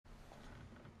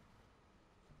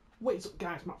What's up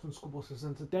guys, Matt from Skullbusters,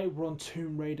 and today we're on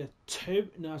Tomb Raider 2.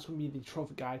 Now it's going to be the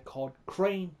trophy guide called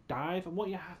Crane Dive, and what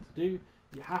you have to do,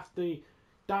 you have to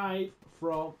dive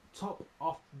from top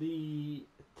of the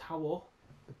tower,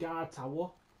 the guard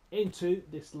tower, into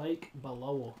this lake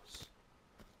below us.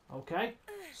 Okay,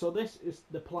 so this is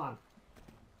the plan.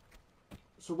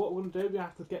 So what we're going to do, we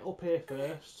have to get up here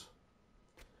first.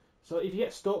 So if you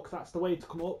get stuck, that's the way to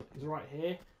come up, is right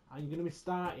here, and you're going to be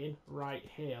starting right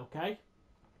here, okay?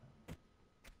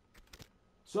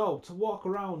 So, to walk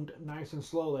around nice and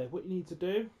slowly, what you need to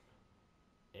do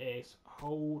is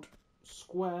hold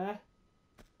square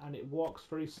and it walks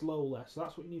very slowly. So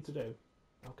that's what you need to do,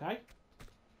 okay?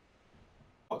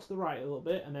 Walk to the right a little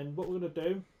bit, and then what we're going to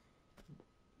do,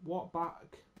 walk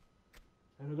back,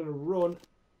 and we're going to run.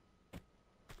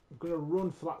 We're going to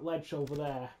run for that ledge over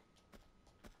there.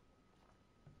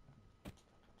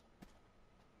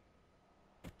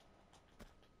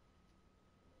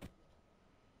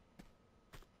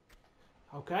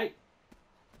 Okay,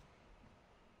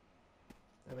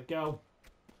 there we go.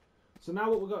 So now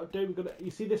what we've got to do,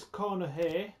 you see this corner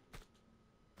here,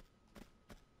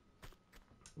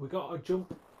 we've got to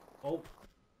jump up,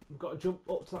 we've got to jump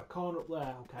up to that corner up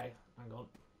there. Okay, hang on.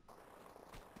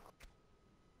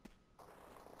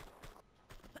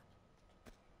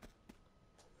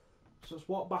 So let's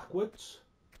walk backwards.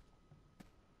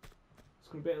 It's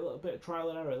going to be a little bit of trial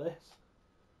and error this.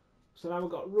 So now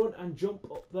we've got to run and jump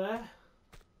up there.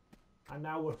 And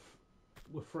now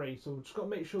we're free, so we've just got to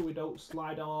make sure we don't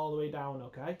slide all the way down,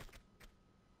 okay?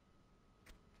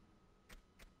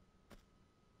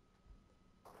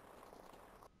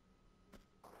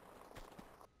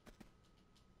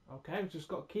 Okay, we've just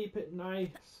got to keep it nice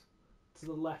to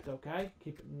the left, okay?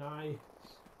 Keep it nice.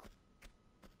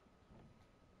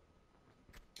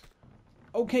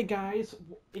 Okay guys,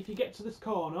 if you get to this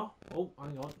corner, oh,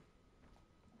 hang on.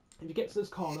 If you get to this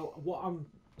corner, what I'm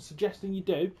suggesting you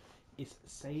do is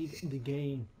save the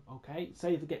game, okay?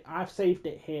 Save the game. I've saved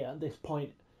it here at this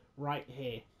point, right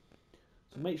here.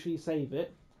 So make sure you save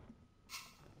it.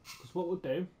 Because what we'll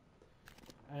do,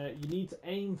 you need to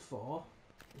aim for,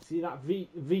 you see that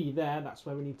V there, that's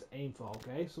where we need to aim for,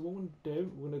 okay? So what we're going to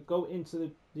do, we're going to go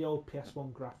into the old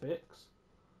PS1 graphics.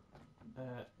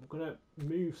 We're going to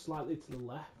move slightly to the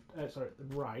left, sorry,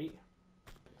 the right.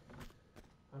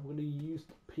 I'm going to use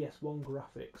the PS1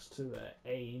 graphics to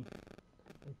aim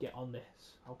and get on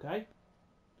this, okay?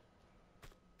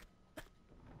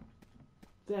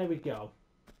 There we go.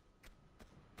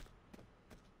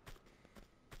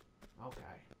 Okay.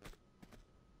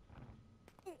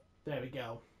 There we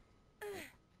go.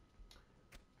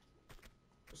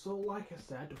 So like I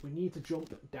said, we need to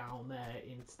jump down there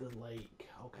into the lake,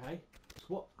 okay? So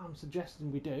what I'm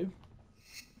suggesting we do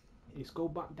is go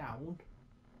back down,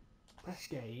 press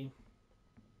game,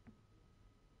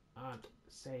 and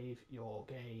save your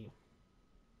game.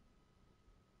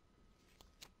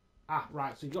 Ah,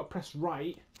 right, so you've got to press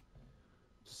right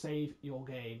to save your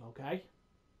game, okay?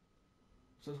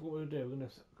 So that's what we're going to do, we're going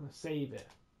to save it.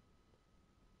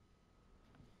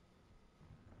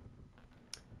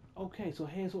 Okay, so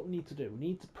here's what we need to do. We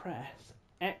need to press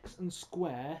X and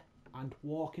square and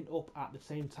walking up at the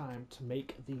same time to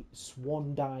make the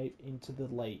swan dive into the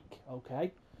lake,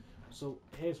 okay? So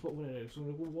here's what we're going to do. So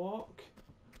we're going to walk,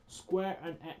 square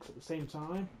and X at the same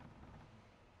time.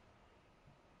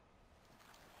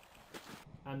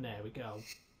 And there we go.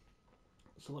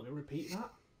 So let me repeat that.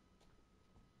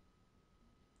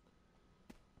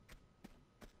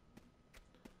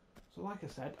 So like I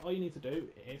said, all you need to do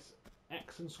is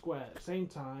X and square at the same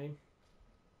time.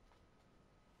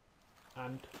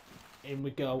 And in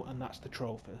we go, and that's the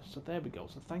trophy. So there we go.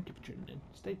 So thank you for tuning in.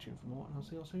 Stay tuned for more, and I'll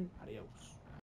see you all soon. Adios.